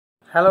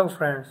Hello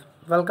friends,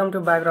 welcome to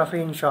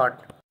Biography in short.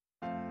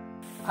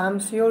 I'm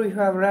sure you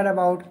have read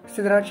about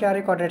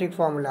Sridharacharya quadratic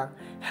formula.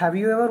 Have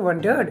you ever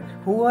wondered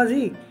who was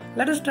he?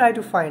 Let us try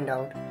to find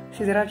out.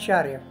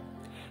 Sridharacharya.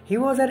 He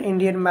was an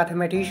Indian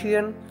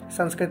mathematician,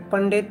 Sanskrit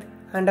Pandit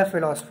and a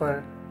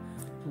philosopher.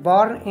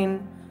 Born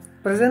in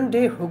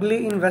present-day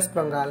Hooghly in West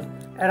Bengal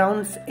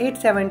around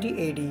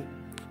 870 AD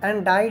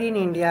and died in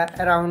India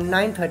around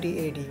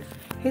 930 AD.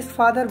 His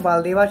father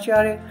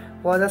Baldevacharya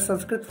was a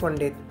Sanskrit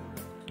Pandit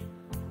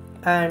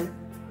and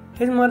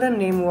his mother's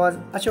name was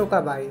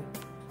Ashokabai.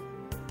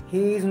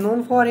 He is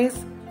known for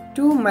his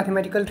two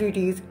mathematical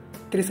treatises,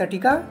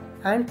 Trisatika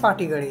and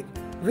Patigarit,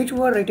 which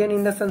were written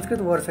in the Sanskrit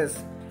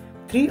verses.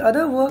 Three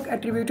other works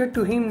attributed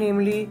to him,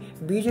 namely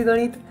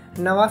Bijaganit,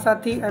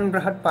 Navasathi and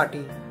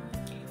Brihatpati.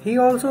 He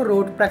also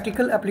wrote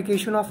practical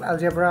application of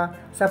algebra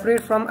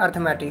separate from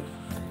arithmetic.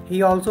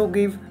 He also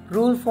gave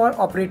rules for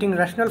operating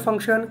rational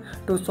function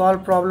to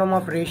solve problem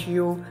of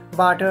ratio,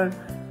 barter,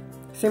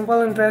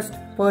 simple interest,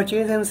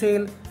 purchase and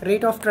sale,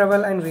 rate of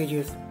travel and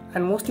wages.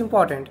 And most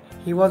important,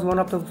 he was one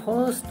of the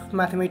first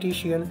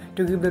mathematicians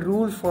to give the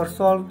rules for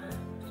solve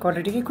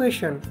quadratic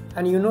equation,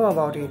 and you know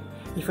about it.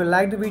 If you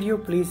like the video,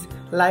 please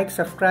like,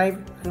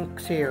 subscribe and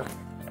share.